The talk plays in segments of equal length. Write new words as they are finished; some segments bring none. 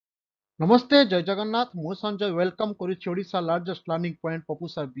नमस्ते जय जगन्नाथ मु Sanjay welcome करुच्ची Odisha largest learning point Pappu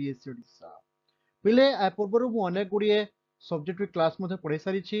sir BSc Odisha पिले आ पूर्व मु अनेक गुड़िए सब्जेक्ट क्लास पढ़ाई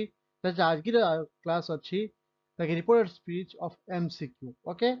सारी आज की क्लास अच्छी reported speech of MCQ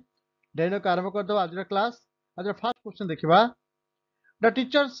okay Dane को आरंभ करदे आज क्लास आज फर्स्ट क्वेश्चन देखा the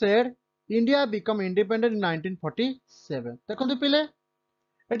teacher said India become independent in 1947 देखो पिले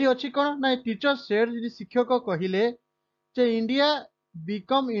ये अच्छी कौन ना टीचर सेड शिक्षक कहले India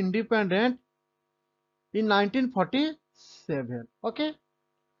become independent in 1947 okay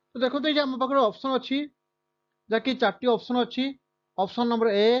तो देखो ये आम पाखे ऑप्शन अच्छी जहाँकि चार्टी ऑप्शन अच्छी option number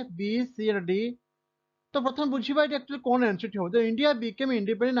A B C and D तो प्रथम बुझा ये एक्चुअली कौन आंसर हो इंडिया बिकेम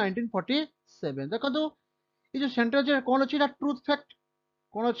इंडिपेंडेंट 1947 देखो ये जो सेंटेंस कौन अच्छी ट्रुथ फैक्ट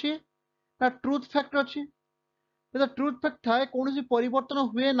कौन अच्छी ट्रुथ फैक्ट अच्छी ट्रुथ फैक्ट थाए कौन परिवर्तन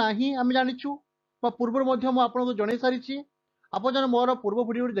हुए ना आम जाचु पूर्व आपको जन सारी आप मोर पूर्व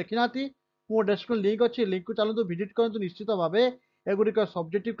वीडियो देखी ना मो डेस्क्रिप्शन लिंक अच्छी लिंक को चलते विजिट करूँ निश्चित भाव एगुड़िक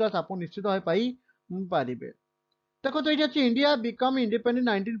सब्जेक्टिव क्लास आप निश्चित भाव पारे देखो तो ये अच्छी इंडिया बिकम इंडिपेंडेंट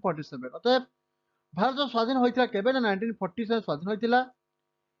 1947 अतएव भारत स्वाधीन होता है 1947 स्वाधीन होता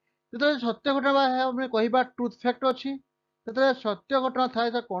जो सत्य घटना कह ट्रुथ फैक्ट अच्छी जो सत्य घटना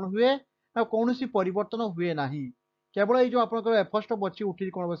थाए कौन हुए ना कौन परिवर्तन हुए ना केवल ये आप फर्स्ट अच्छी उठी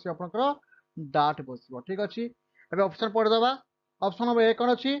कौन बस आप डाट बस ठीक अच्छे अभी ऑप्शन पढ़ीदे ऑप्शन नंबर ए कौन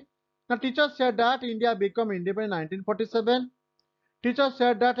अच्छी Now, teacher said that India became independent in 1947. Teacher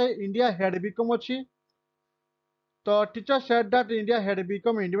said that India had become अच्छी तो teacher said that India had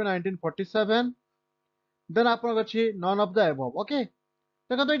become independent in 1947. Then आपन अच्छी none of the above. Okay.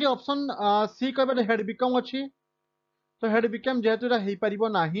 देखो तो ये option C कहबे had become अच्छी तो had become जेहेतु एटा हेई परिबो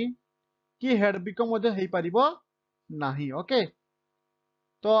नाही कि had become मध्ये हेई परिबो नाही ओके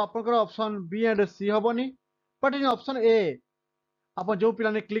तो आपनकर option B and C हबनी but in option A आप जो पिला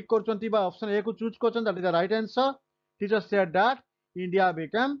ने क्लिक कर ऑप्शन ए को चूज कर that is the right answer teacher said that India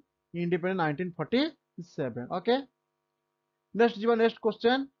become independent 1947 okay next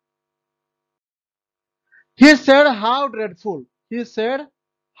question he said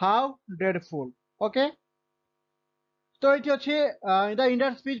how dreadful okay तो ये अच्छे the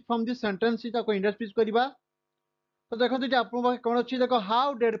Indian speech from this sentence Indian speech करबा तो देखो ये आप कौन अच्छी देखो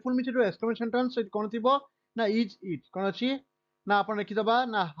how dreadful means exclamation sentence कौन थी ना इज इट कौन अच्छी ना आप लिखिदबा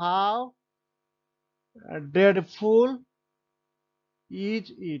ना हाउ ड्रेडफुल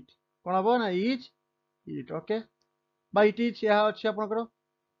इज इट कौन हम ना इज इट ओके बा इट इज यह अच्छी आपनकर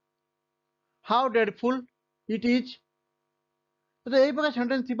हाउ ड्रेडफुल इट इज तो यही प्रकार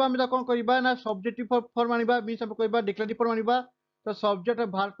सेंटेंस थी आम कौन करवा ना सब्जेक्टिव फॉर्म आनिबा मीन्स हम कहबा डिक्लेरेटिव फॉर्म आनिबा तो सब्जेक्ट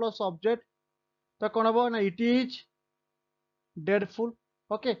वर्ब प्लस सब्जेक्ट तो कौन हम ना it is dreadful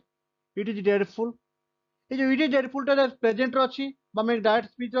okay it is dreadful ये जो इट इज ड्रेडफुल प्रेजेंट अच्छी डायरेक्ट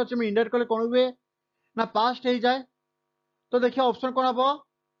स्पीच अच्छे इंडायरेक्ट कले कौन हुए ना पास्ट हो जाए तो देखिए ऑप्शन कौन हम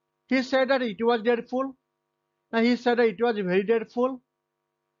he said that it was dreadful ना he said that it was very dreadful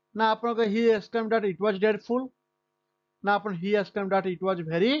ना आप he exclaimed that it was dreadful ना आप he exclaimed that it was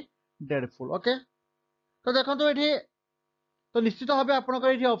very dreadful okay तो देखो तो ये तो निश्चित भाव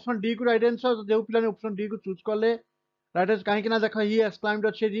आपंकर ऑप्शन डी को राइट आंसर जो पिला ऑप्शन डी को चूज कले राइट आंसर कहीं देख ही एक्सक्लेम्ड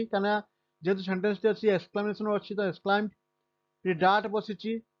अच्छे कहीं जेहतु सेंटेंस अच्छी एक्सक्लेमेशन अच्छी तो एक्सक्लेम्ड डाट बसी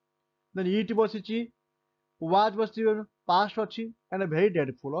देन इट बसी वाज बसी पास्ट अच्छी एंड वेरी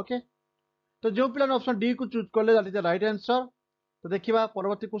ड्रेडफुल ओके तो जो पिला ऑप्शन डी को चूज कले that is the right answer तो देखिए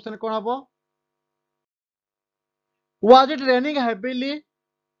परवर्ती क्वेश्चन कौन हम was it raining heavily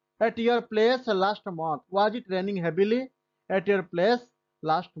at your place last month was it raining heavily at your place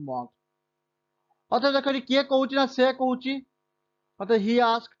last month अतः देखो किए कहूची ना से कहूची अतः he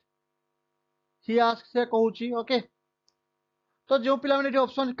asked से कहूची ओके तो जो पिला माने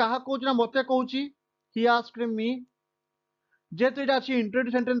ऑप्शन कहा कहूची ना मते कहूची he asked me जेतु एटा अछि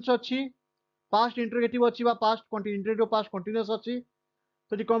इंटरोगेटिव सेंटेंस अछि पास्ट इंटरोगेटिव अछि बा पास्ट इंटरोगेटिव पास्ट कंटीन्यूअस अछि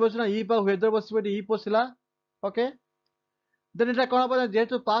तो ये कोन बसना ई बा वेदर बसबे ई पोसला ओके देन एटा कोन बा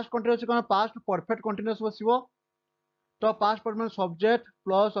जेतु पास्ट कंटीन्यूअस कोन पास्ट परफेक्ट कंटीन्यूअस बसिबो तो past perfect subject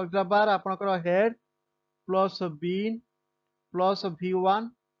plus auxiliary आपनकर head plus been plus v1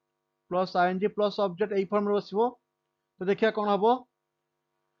 plus ING plus subject A form रे बसिबो तो देखिया कोन हबो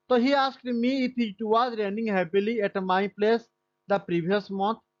तो he asked me if it was raining heavily at my place the previous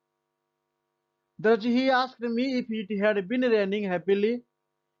month that he asked me if it had been raining heavily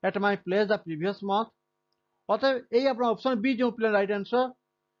at my place the previous month अतः यही अपना option B जो पिला right answer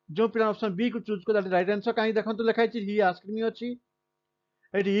जो पिला option B को choose कर right answer कहीं देखो तो लिखाई ही आस्क्ड मी अछि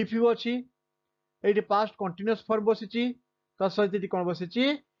एटी इफ यू अछि एटी पास्ट कंटीन्यूअस फॉर्म बसिछि ता सहित eighty cone बसिछि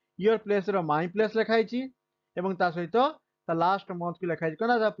your place row my place लिखाई छि एवं ता सहित द लास्ट मंथ को लिखा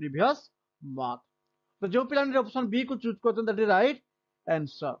है द प्रीवियस मंथ। तो जो पिला ऑप्शन बी को चूज करते दैट इज राइट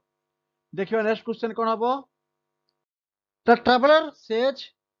आंसर। देखिए नेक्स्ट क्वेश्चन कौन हम। The traveller says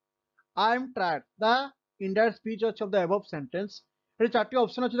I am tired the indirect speech of the above sentence. ये चारटी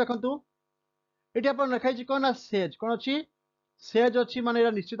ऑप्शन अच्छी देखो ये आप लिखाई कौन ना सेज कौन अच्छी सेज अच्छी माने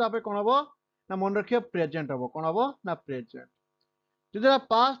निश्चित भाव कौन हम ना मन रखिए प्रेजेंट हम कौन हम ना प्रेजेंट। जो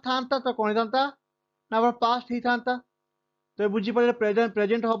पास्ट था तो कौन था ना पास्ट ही था तो बुझीपारे प्रेजेंट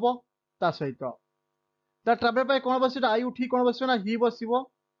प्रेजेंट हम ता सहित द ट्रैवलर कौन बस आई उठी कौन बस ना ही बस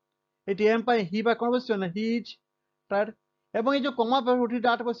ये एम ही कौन बस ना ही इज टायर्ड एवं ये जो कमा उठी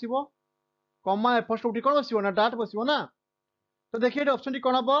डाट बस कमा फर्स्ट उठी कौन बस ना डाट बस ना। तो देखिए ऑप्शन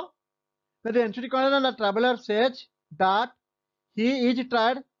कौन हम आंसर कौन है ना traveller says that he is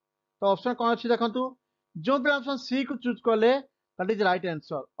tired. तो ऑप्शन कौन अच्छी देखो जो भी ऑप्शन सी को चूज कले that is right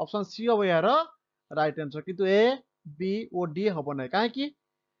answer option C हम यार राइट आंसर किंतु ए बी ओ डी हम ना कहीं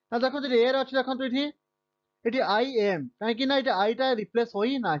ना देखो ए अच्छी देखो ये आई एम कहीं ना ये आईटा रिप्लेस हो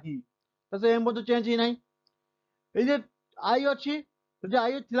ही ना तो एम बोध चेंज ही ना ये आई अच्छी तो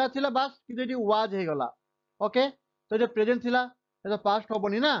आई थिला थिला बास कि वाज हो गला ओके तो ये प्रेजेंट थिला ये पास्ट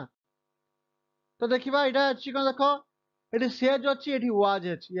हेनी ना। तो देखा यहाँ अच्छी कौन देख ये सेज अच्छी ये वाज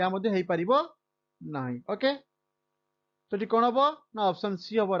अच्छी या हो पार ना ओके। तो ये कौन हम ना ऑप्शन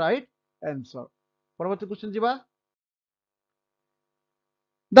सी हम राइट आंसर। परवर्ती क्वेश्चन जीवा।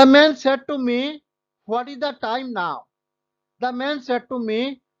 The man said to me what is the time now the man said to me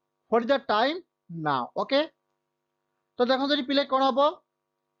what is the time now okay. तो देखो ये पिले कौन हम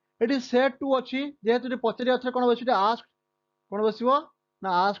ये सेड टू अच्छी जेहेतु पचारि अच्छे कौन बस आस्क कौन बस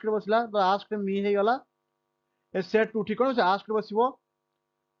ना आस्क बसला तो आस्क मी हो गला सेड टू उठी कौन आस्क बस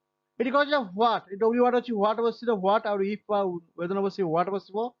ये कौन व्हाट डब्ल्यू व्हाट अच्छी व्हाट बस व्हाट और इफ वेदन बस व्हाट बस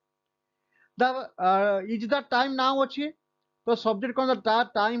the is the time now अच्छी तो सब्जेक्ट कौन द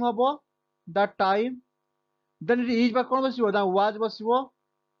टाइम हम द टाइम देन इज कौन बस वाज बस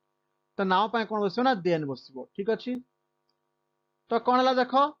तो नाउ कौन बस ना देन बस ठीक अच्छे। तो कौन है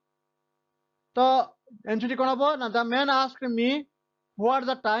देख तो आंसर कौन हम ना the man asked me what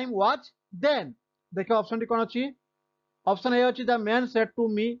the time was then. देखो ऑप्शन कौन अच्छी ऑप्शन ए अच्छी the man said to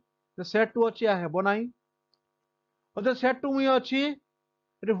me said to अच्छी हेब ना और सेड टू मी अच्छी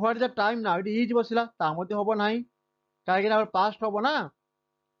व्हाट इज द टाइम ना ये इज बसला हम ना कहीं पास्ट हम ना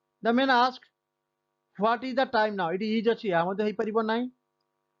the man asked what is the time ना ये इज अच्छी या हो पार ना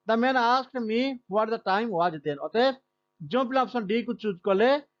the man asked me what the time was then अतएव जो पिला ऑप्शन डी को चूज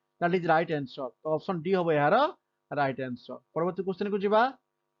कले दैट इज राइट आंसर। तो ऑप्शन डी हम यार राइट आंसर। परवर्ती क्वेश्चन को जीवा।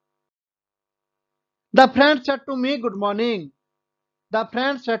 The friend said to me good morning the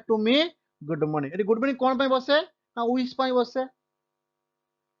friend said to me good morning ये गुड मॉर्निंग कौन पे बसे ना विश पे बसे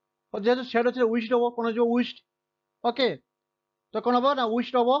और जेहेतु सेड अच्छे विश्ड हम कौन हो विश्ड ओके। तो कौन हम ना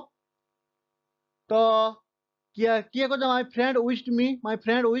विश्ड हम तो किए कह माय फ्रेंड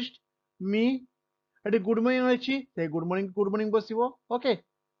विश्ड मी ये गुड मॉर्निंग अच्छी गुड मॉर्निंग बस ओके।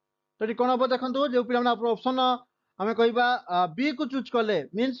 तो ये कौन हम देखो जो पिला ऑप्शन आम कह बी को चूज कले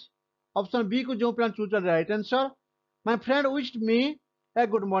मीन्स ऑप्शन बी को जो पिला चूज कले right answer my friend wished me a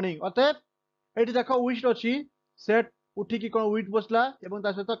good morning अतएव ये देख विश्ड अच्छी सेट उठिकी कौन विथ बसला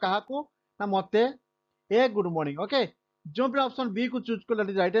सहित क्या ना मत ए गुड मॉर्निंग ओके। जो पिला ऑप्शन बी को चूज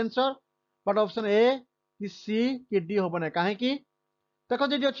कले right answer but option A कि सी कि डी हम ना कहीं देखो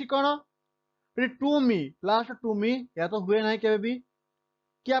जी अच्छी कौन to me last to me या तो हुए ना के भी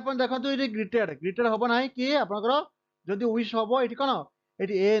कि आप देखो ये ग्रीटेड ग्रीटेड हम ना कि आपंकर जदि विश हम ये कौन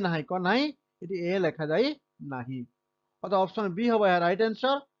ये ए ना कौन ना ये ए लिखा जाए ना अतः ऑप्शन बी हम राइट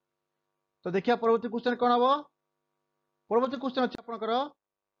आंसर। तो देखिए परवर्ती क्वेश्चन कौन हम परवर्ती क्वेश्चन अच्छे आपंकर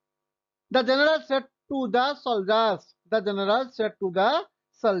the general said to the soldiers the general said to the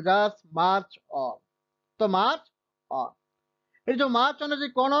soldiers march on. तो मार्च ऑन ये जो मार्च ऑन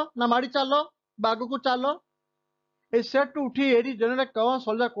कौन ना माड़ी चलो बाग को चलो ये सेट टू उठी ये जनरल कौन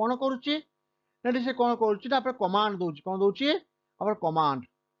सोल्जर कौन करुच्ची से कौन कर कमांड दौर कौन दौर कमांड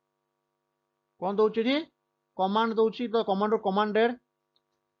कौन दौर कमांड दौर। तो command commanded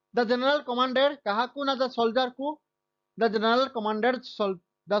the general commanded क्या ना द सोल्जर को the general commanded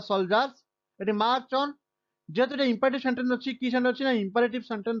the soldiers ये मार्च ऑन जेहेतु इंपेरेटिव सेंटेंस अच्छी की सेंटेंस अच्छी ना इंपेरेटिव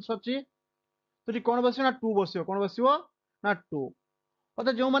सेंटेंस अच्छी तो ये कौन बस ना टू बस कौन बस ना टू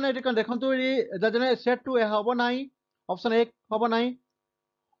अतः जो मैंने देखो सेट टू हम ना ऑप्शन ए हम ना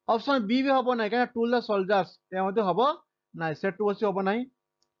ऑप्शन बी भी हम ना क्या टू द सोल्जर्स हम ना सेट टू बस हम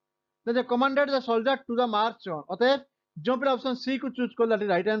ना commanded the soldier to the march on अतएव जो फिर ऑप्शन सी को चूज कर that is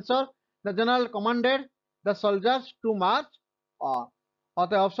right answer the general commanded the soldiers to march on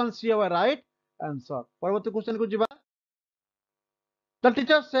अतः ऑप्शन सी हम राइट आंसर। परवर्ती क्वेश्चन को जीवा। The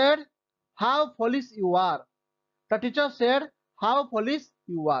teacher said, how foolish you are. The teacher said, how foolish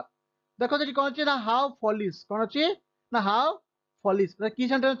you are. देखो तो कौन ची ना how foolish कौन ची ना how foolish तो की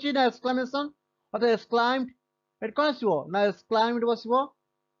सेंटेंस ची ना exclamation और exclaimed it कौन सी वो ना exclaimed बसिबो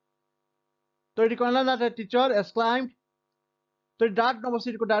तो ये कौन ना teacher exclaimed तो डाट न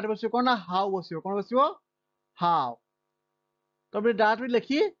बसी को डाट बसिबो कौन ना how बसिबो कौन बसिबो how तो बे डाट भी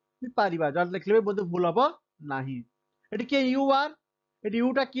लिखी भी पारिबा डाट लिखले बोधे भूल हबो नाही एटी के you are एटी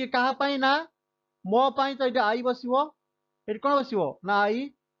you टा की कहा पाई ना मो पाई तो एटी I बसिबो एटी कौन बसिबो ना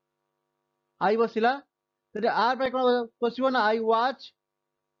I बसिला तो आर पाई कौन बसिबो ना I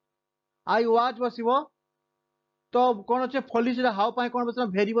watch बसिबो तो कौन अच्छे फॉलिश हाउ पाई कौन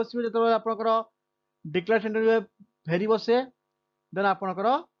बसिबो भेरी बसिबो जतबे आपनकर डिक्लेयर सेंटेंस भेरी बसे देन आपनकर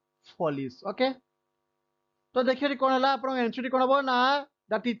फॉलिश ओके तो देखिए कौन है आपन आंसर कौन हबो ना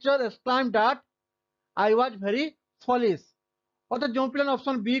the teacher exclaimed that I was very फॉलिश और तो जो पिलन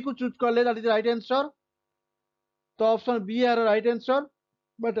ऑप्शन बी को चूज कर ले दैट इज राइट आंसर तो option B are right answer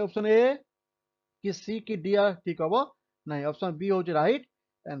but option A कि सी कि डी आर ठीक हबो नहीं ऑप्शन बी हो राइट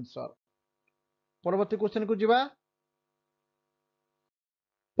आंसर परवर्ती क्वेश्चन को जीवा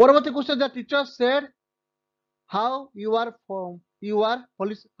परवर्ती question the teacher said how you are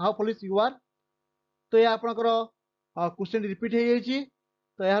फॉलिश how फॉलिश you are तो ये आपनकर क्वेश्चन रिपीट हो जाइए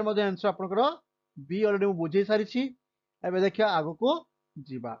तो यार मध्य आंसर आपनकर बी ऑलरेडी मु बुझे सारी छी एबे देखिया आगो को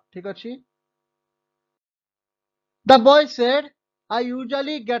जीवा ठीक अछि the boy said I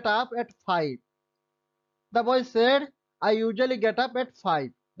usually get up at 5 the boy said I usually get up at 5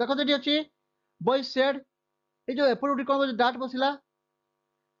 देखो जेडी अछि बॉय सेड ए जो एपरुटी कोन डाट बसिला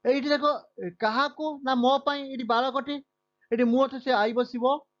एठी देखो कहा को ना मो पई एठी बालकटी एठी मु अर्थ से आई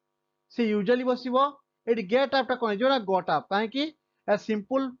बसिबो से यूजुअली बसिबो एठी गेट अप टा कोन जो ना गॉट अप काहे कि ए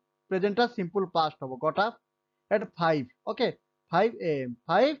सिंपल प्रेजेंट टा सिंपल पास्ट हो got up at 5 okay 5 am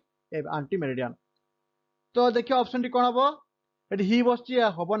 5 am anti meridian तो देखिए ऑप्शन टी कोन हबो एठी ही बसची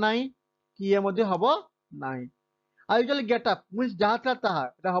हबो नाही कि ए मध्ये हबो नाही I usually get up means जहां था ता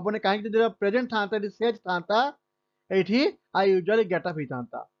एटा हबो ने काहे कि प्रेजेंट था एठी सेज था एठी आई यूजुअली गेट अप ही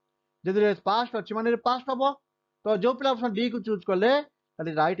था जदि पास्ट अछि माने पास्ट हबो तो जो पिला ऑप्शन डी को चूज करले that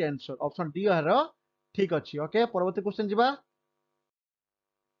is right answer option D हरो ठीक अछि ओके परवर्ती क्वेश्चन जीवा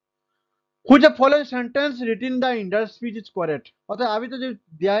which the following sentence written the indirect speech is correct अतः आबी तो जे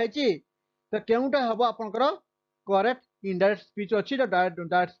दिया हेची तो केउटा हबो आपनकर करेक्ट इंडायरेक्ट स्पीच अछि the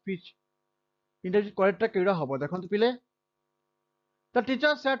direct speech indirect correct केडा हबो देखंतु पिले the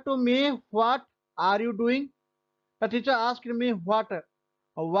teacher said to me what are you doing the teacher asked me what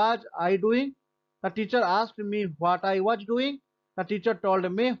was I doing? The teacher asked me what I was doing. The teacher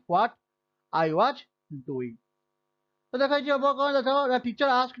told me what I was doing. तो देखा जी अब कौन देखो the teacher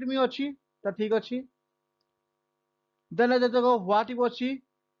asked me अच्छी तो ठीक अच्छी then देखो what इव अच्छी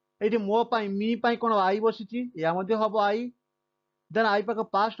एठी मो पाई मी पाई कोन I बसिची या मध्ये हबो I then I पाक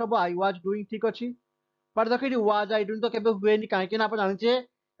past हबो I was doing ठीक अच्छी पर देखो एठी was I doing तो केबे हुए नि काहे कि ना आपण जानि छे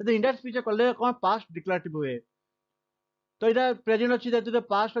तो इंडायरेक्ट स्पीच करले कोन past डिक्लेरेटिव हुए तो ये प्रेजेंट अच्छी जेतु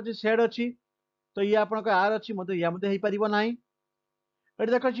पास्ट अच्छी सेड अच्छी तो ये आपन का आर अच्छी मतलब या मध्ये हे परिबो नाही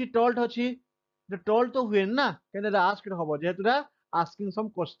एटी देखो छी टोल्ड अच्छी जे टोल्ड तो हुए ना केने आस्क्ड हबो जेतु आस्किंग सम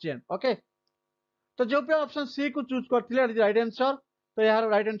क्वेश्चन ओके तो जो पे ऑप्शन सी को चूज करथिले इट इज राइट आंसर तो यार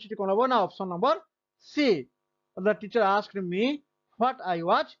राइट आंसर कोन हबो ना option number see the teacher asked me what I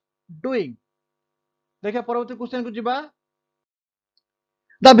was doing देखिए परवर्ती क्वेश्चन को जीवा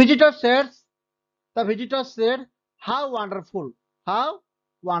the visitor said how wonderful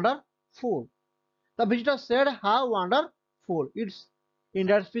the visitor said how wonderful it's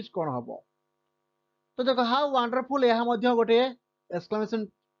indirect speech कोन हबो तो देखो how wonderful यहा मध्ये गोटे एक्सक्लेमेशन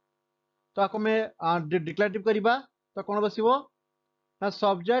तो आको में डिक्लेरेटिव करिबा तो कोन बसिबो ना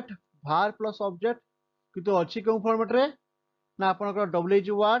सब्जेक्ट var प्लस ऑब्जेक्ट कितो अछि कोन फॉर्मेट रे ना आपन को wh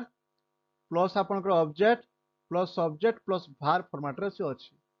वर्ड प्लस आपन को object plus subject plus var format रे से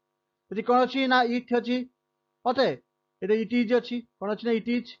अछि यदि कोन अछि ना इट अछि ओते एटा इट इज अछि कोन अछि ना इट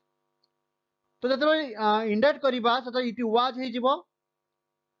इज तो जतबे इंडायरेक्ट करिबा त इट वाज हे जिवो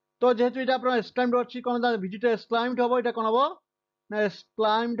तो जेहेतु एटा अपन एक्सक्लेम्ड अछि कोन दा विजिटर एक्सक्लेम्ड हबो एटा कोन हबो ना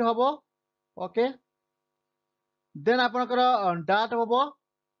एक्सक्लेम्ड हबो ओके देन आपन कर डाट हबो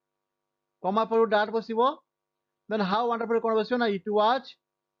कमा पर डाट बसिबो देन हाउ वंडरफुल कोन बसिबो ना it was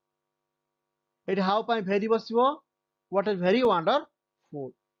Etah how pi very बसिबो what is very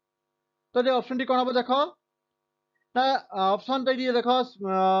wonderful तो जे ऑप्शन टी कोन हबो देखो ना ऑप्शन तो ये देखो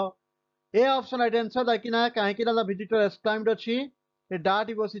ए ऑप्शन राइट आंसर दा कि ना काहे कि ना विजिटर एक्सक्लेम्ड अछि ए डाट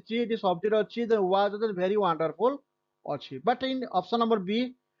इ बसिछि ए सब्जेक्ट अछि the was is very wonderful अछि but in option number B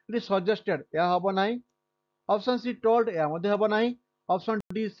it is suggested या हबो नाही ऑप्शन सी टोल्ड या मध्ये हबो नाही ऑप्शन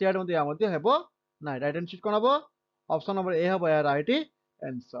डी सेड मध्ये या मध्ये हेबो ना राइट आंसर कोन हेबो ऑप्शन नंबर ए हेबो या राइट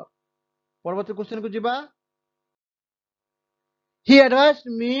आंसर परवर्ती क्वेश्चन को जिबा he advised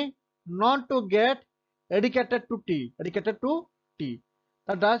me not to get educated to tea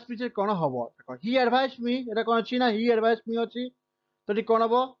ता डास पीछे कोन हबो देखो he advised me एटा कोन अछि ना he advised me अछि तो टी कोन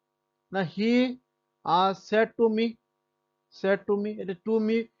हबो ना he said to me Etah to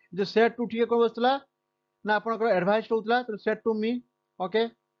me जो said to टी कोन बसला ना आपनकर एडवाइस होतला तो said to me okay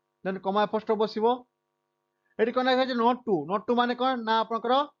then कमा फर्स्ट बसिबो एटी कोन है नॉट टू माने कोन ना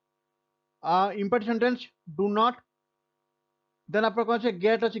आपनकर imperative sentence do not then आपन कोन छै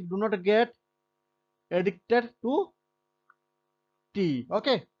गेट अछि do not get addicted to T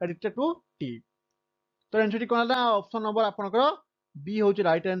okay addicted to T तो आंसर कोन होला ऑप्शन नंबर आपनकर बी होछि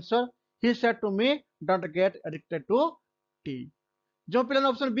right answer he said to me don't get addicted to T जो पिलन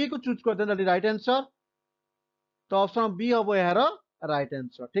option B को choose कर देन राइट आंसर तो option B हबो यार राइट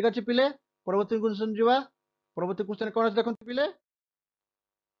आंसर ठीक अछि पिले परवर्ती क्वेश्चन जिवा परवर्ती क्वेश्चन कोन अछि देखंतु पिले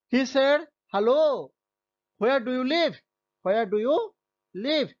he said hello where do you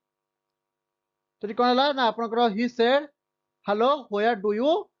live तो कोन होला ना आपनकर he said hello where do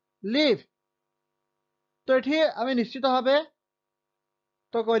you live तो एठी आमे निश्चित भाबे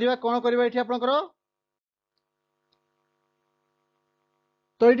तो करिवा कोन करिवा एठी आपनकर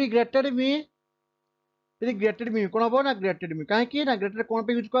तो एठी ग्रेटेड मी कोन हबो ना ग्रेटेड मी काहे कि ना ग्रेटेड कोन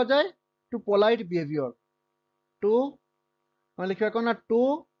पे यूज कर जाय टू पोलाइट बिहेवियर टू हम लिखिबा कोन ना टू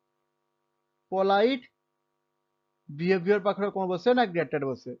पोलाइट बिहेवियर पाखर कोन बसे ना ग्रेटेड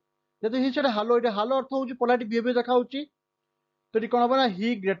बसे जदि he said hello Etah hello अर्थ होची पोलाइट बिहेवियर देखा होची तो एठी कोन हबो ना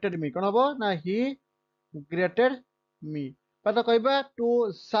ही ग्रेटेड मी कोन हबो ना ही ग्रेटेड मी पता कहबा टू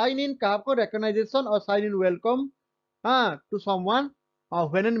साइन इन का को रिकॉग्नाइजेशन और sign in welcome to someone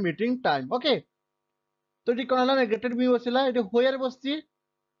when in meeting time okay तो एठी कोन होला ना ग्रेटेड मी बसिला एठी होयर बसची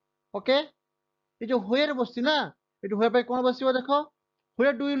ओके ए जो होयर बसची ना एठी होयर पे कोन बसिबो देखो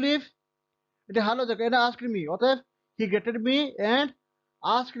वेयर डू यू लिव एठी हेलो देखो एटा आस्क्ड मी अतः he greeted me and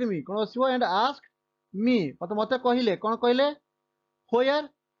asked me cone बसिबो and asked me मते कहिले कोन कहिले where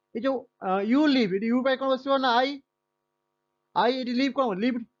ए जो you live एठी you पे कोन बसिबो ना I एठी live cone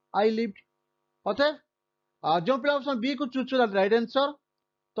lived I lived अतः जो पिला ऑप्शन बी को चूज कर राइट आंसर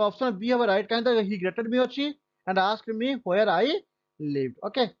तो ऑप्शन बी हबो राइट काहे तो he greeted me अछि and asked me where I lived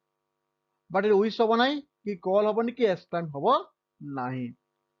okay but A wish हबो नाही कि कॉल हबोनी कि एक्सप्लेन हबो नाही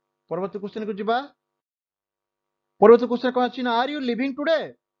परवर्ती क्वेश्चन को जिबा परवर्ती क्वेश्चन कोन अछि ना are you living today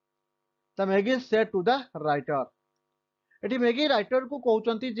the Maggi said to the writer eighty Maggi writer को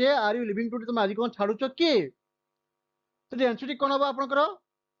कहउचंती जे आर यू लिविंग टुडे तुम आज कोन छाडुचो कि तो द आंसर कोन हबो आपनकर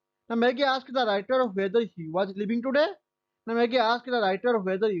ना Maggi asked the writer weather he was living today ना Maggi asked the writer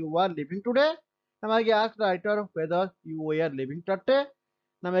whether you are living today ना Maggi asked the writer whether you were living today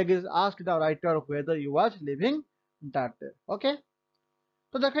ना Maggi asked the writer whether you was living that day okay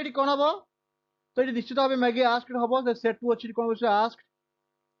तो देखो eighty कोन हबो तो ये निश्चित भाव मैगी आस्क्ड हबो से सेट टू अछि कोन बसे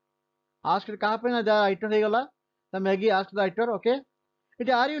आस्क्ड कहां पे ना द राइटर हे गला the Maggi asked the writer okay it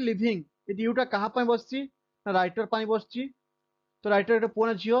are you living it Utah कहां पे बसची ना राइटर पाई बसची तो राइटर एटा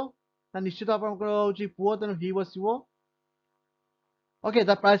पुना जियो ना निश्चित भाव हमको होची पुओ तने ही बसिबो ओके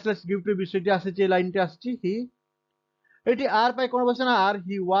द प्राइसलेस गिफ्ट विषय आसे जे लाइन टे आसी ही एटी आर पाई कोन बसे ना आर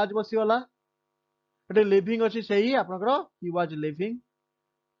ही वाज बसी गला एटा लिविंग अछि सेही आपनकर ही वाज लिविंग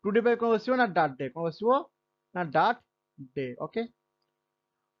टुडे पे कोन बसिबो ना दैट डे कोन बसिबो ना that day okay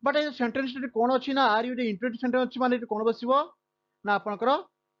but a sentence टे कोन अछि ना आर यू रे इंटरेक्टिव सेंटेंस अछि माने कोन बसिबो ना आपनकर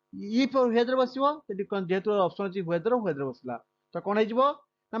इफ वेदर बसिबो तेटी कोन जेतु ऑप्शन अछि वेदर बसला तो कोन हे जिवो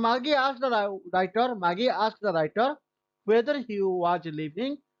ना मागी ask the writer weather he was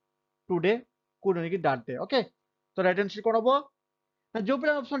living today could नहीं कि दैट डे ओके तो राइट आंसर कोन हबो ना जो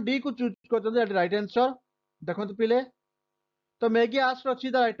पिला ऑप्शन डी को चूज करते दैट राइट आंसर देखो तो पिले तो मैगी आस्क्ड अछि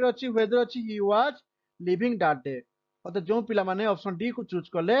द राइटर अछि वेदर अछि he was living that day और जो पिला माने ऑप्शन डी को चूज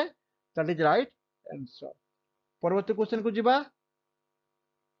करले दैट इज राइट आंसर परवर्ती क्वेश्चन को जिबा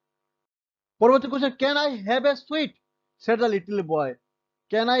परवर्ती question can I have a sweet said the little boy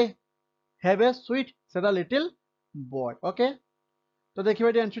can I have a sweet said the little boy okay तो देखिबा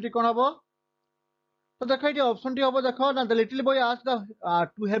एटी आंसर टी कोन हबो तो देखो एटी ऑप्शन टी हबो देखो ना the little boy asked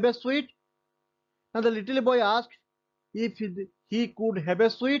to have a sweet ना the little boy asked if he could have a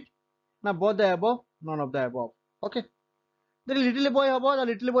sweet na both the above none of the above okay the little boy habo the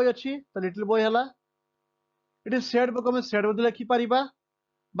little boy achi the little boy hala it is said को हम said बदले लिखि परिबा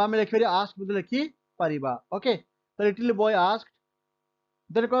बा में लिखि ask बदले लिखि परिबा okay the little boy asked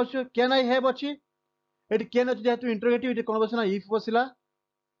then question can I have achi eighty can अछि जेतु interrogative eighty cone Basna if बसिला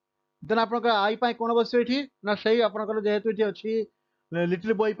then आपनकर आई पाई कोन बसे एठी ना सही आपनकर जेतु एठी अछि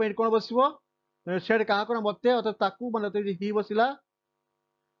लिटिल बॉय पे कौन बसिबो सेड कहा कोन मते अर्थात ताकू माने ही बसिला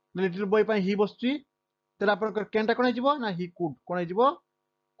लिटिल बॉय पे ही बसची तेला आपन केनटा कोन हिजिबो ना he could cone हिजिबो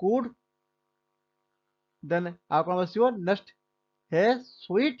could then uh cone बसिबो next hey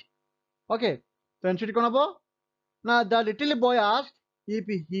sweet okay तो आंसर कोन हबो ना the little boy asked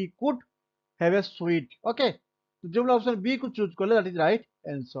if he could have a sweet okay तो जो ऑप्शन बी को चूज करले that is right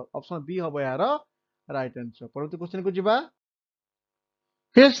answer option B हबो यार right answer परवर्ती क्वेश्चन को जिबा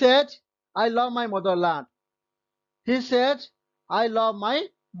he said I love my motherland he said I love my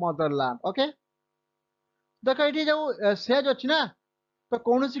motherland okay देखो ये जो सेज अछि ना तो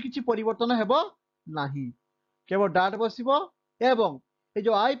कौनसी किछि परिवर्तन हेबो नाही केवल डाट बसिबो एवं ए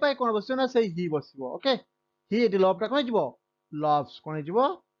जो आई पाए कोन बसिबो ना से ही बसिबो ओके ही एटी लव टा कोन जिवो लव्स कोन जिवो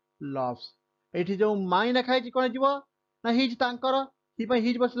लव्स एठी जो माई ना खाइ कोन जिवो ना हिज तांकर ही पाए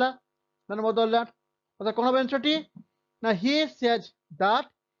हिज बसला देन मदरलैंड मतलब कोन आंसर टी ना he says that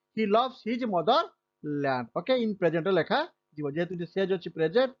he loves his Motherland okay in present लेखा जिवो जेतु जे सेज अछि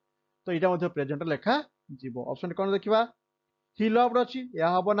प्रेजेंट तो इटा मध्ये प्रेजेंट लेखा जिवो ऑप्शन कोन देखिबा he loved अछि या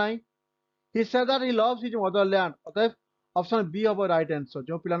हबो नाही he said that he loves his motherland अतः ऑप्शन बी हबो राइट आंसर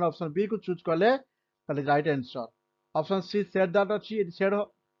जो पिलान ऑप्शन बी को चूज करले ताले right answer option C said that अछि यदि said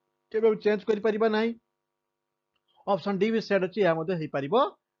केबे चेंज करि परिबा नाही ऑप्शन डी भी said अछि या मध्ये हे परिबो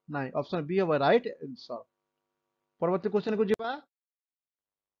नाही ऑप्शन बी हबो राइट आंसर परवर्ती क्वेश्चन को जिबा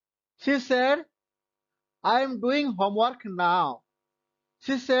she said I am doing homework now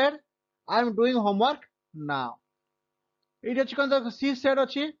she said I am doing homework now eighty अछि कोन सी सेड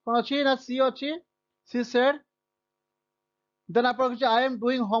अछि कोन अछि ना सी अछि सी सेड देन आपन अछि I am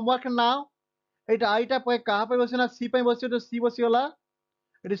doing homework now एटा आईटा पे कहा पे बसिना सी पे बसियो तो सी बसियोला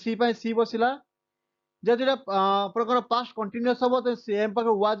एटी सी पे सी बसिला जदि आपनकर पास्ट कंटीन्यूअस हबो तो सेम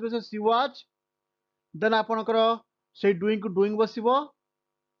पर वाज बसे सी वाज देन आपनकर से डूइंग को डूइंग बसिबो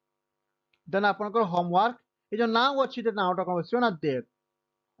देन आपनकर होमवर्क ए जो नाउ अछि ते नाउटा कोन बसियो ना देयर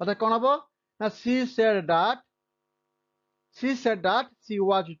अतः कोन हबो ना she said that she said that she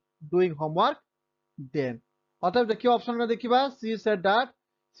was doing homework then অতএব देखियो ऑप्शन में देखिबा she said that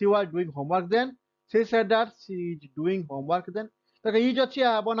she was doing homework then she said that she is doing homework then तो ई जो अछि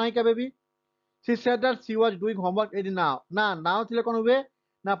आबो नाही के baby she said that she was doing homework AD now ना now थिले कोन हुए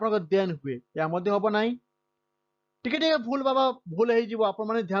ना आपन को then हुए या मध्ये हबो नाही टिके टिके भूल बाबा भूल हे जीवो आपन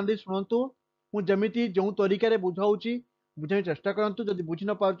माने ध्यान दे सुनंतु मु जेमिति जो तरीका रे बुझाउची बुझाई चेष्टा करंतु जदि बुझि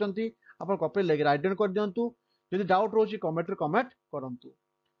न पाउचंती आपन कॉपी लेके राइट डाउन कर दियंतु यदि डाउट रोची कमेंट रे कमेंट करंतु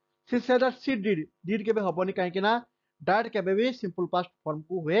she said that C did केबे हबनी काहे कि ना दैट केबे भी सिंपल पास्ट फॉर्म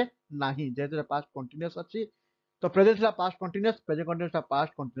को हुए नाही जेते पास्ट कंटीन्यूअस अछि तो प्रेजेंट ला पास्ट कंटीन्यूअस प्रेजेंट कंटीन्यूअस ला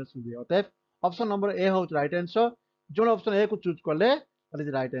पास्ट कंटीन्यूअस हुए अतः ऑप्शन नंबर ए हो राइट आंसर जो ऑप्शन ए को चूज करले दैट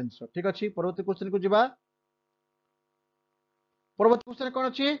इज राइट आंसर ठीक अछि परवर्ती क्वेश्चन को जिबा परवर्ती क्वेश्चन कोन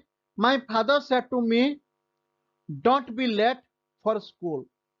अछि my father said to me don't be late for school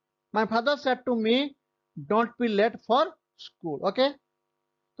my father said to me don't be late for school okay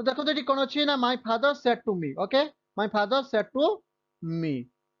तो देखो जेटी कोन अछि ना my father said to me okay my father said to me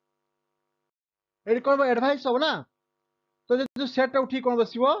AD cone advice हो ना तो जे set उठी कोन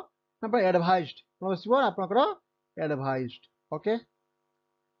बसिबो ना पर एडवाइस्ड कोन बसिबो आपनकर एडवाइस्ड ओके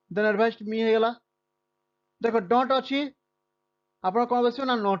देन एडवाइस्ड मी हे गेला देखो डोंट अछि आपन कोन बसिबो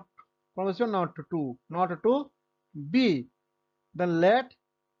ना not cone बसिबो not to be then let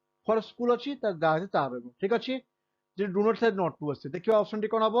for school अछि त दाहि ताबे ठीक अछि जे डू नॉट से नॉट टू अछि देखियो ऑप्शन टी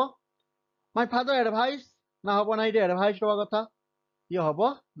कोन हबो माय फादर एडवाइस ना हबो नाही एडवाइस होवा कथा ये हबो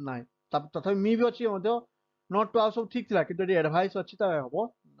नाही तब तथापि मी भी अछि मध्ये नॉट टू आ सब ठीक थिला किंतु एडवाइस अछि त हबो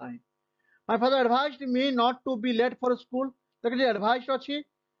नाही my father advised me not to be late for school देखि जे एडवाइस अछि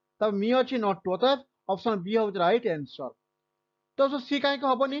तब मी अछि नॉट टू अतः ऑप्शन बी हबो राइट आंसर तो सो सी काहे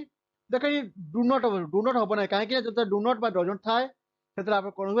को हबोनी देखि डू नॉट हबो नाही काहे कि जत डू नॉट बा डजंट थाए सेतरा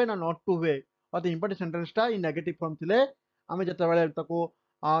आप कोन हुए ना नॉट टू हुए अति इंपोर्टेंट सेंटेंस ता इन नेगेटिव फॉर्म थिले आमे जत बेले तको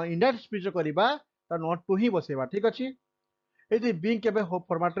इनडायरेक्ट स्पीच करिबा त नॉट टू ही बसेबा ठीक अछि एदि बीइंग केबे हो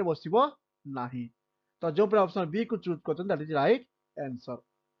फॉर्मेट रे बसिबो नाही तो जो पर ऑप्शन बी को चूज करतन दैट इज राइट आंसर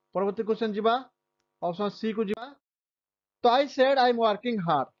परवर्ती क्वेश्चन जिबा ऑप्शन सी को जिबा तो I said I am working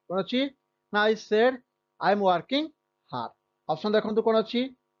hard कोन अछि ना I said I am working hard option देखंतु कोन अछि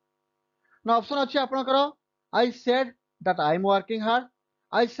ना ऑप्शन अछि आपनकर I said that I am working hard.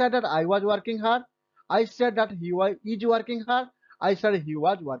 I said that I was working hard. I said that he is working hard. I said he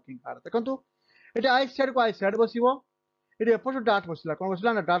was working hard. देखंतु एटे I said को I said बसिबो Ete एपट dot बसिला कोन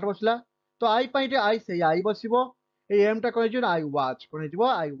बसिला ना dot बसिला तो I पा एटे I से I बसिबो A M टा कोन जे I was कोन जेबो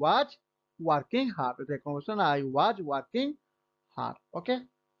I was working hard एटे कोन बसिला ना I was working hard okay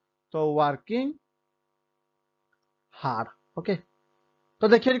तो working hard ओके तो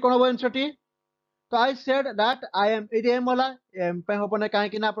देखिए कौन हम आंसर टी तो I said that I am ये एम वाला एम पे हम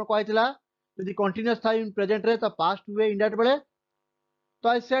कहीं ना आप कहला यदि कंटिन्यूअस था इन प्रेजेंट रे तो पास्ट हुए इंडायरेक्ट बेले तो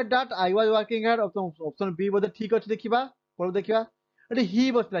I said that I was working hard option B बोधे ठीक अच्छे देखा पर देखा ये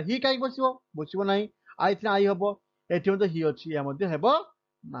हि बसला हि कहीं बसो बसो ना आई थी आई हम ये हि अच्छी या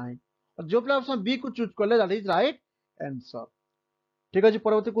ना जो पिला ऑप्शन बी को चूज कले दैट इज राइट आंसर ठीक अच्छे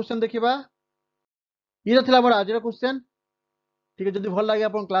परवर्ती क्वेश्चन देखा ये था मोर आज क्वेश्चन ठीक है जब भल लगे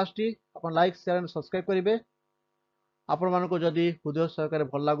आप क्लास टी आप लाइक शेयर एंड सब्सक्राइब करेंगे आपण मानक जदि हृदय सहकार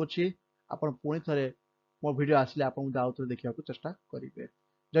भल लगुच आपण पुणी थे मो भिड आसिले आपको आउ थे देखा चेष्टा करेंगे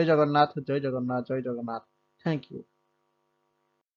जय जगन्नाथ जय जगन्नाथ जय जगन्नाथ थैंक यू।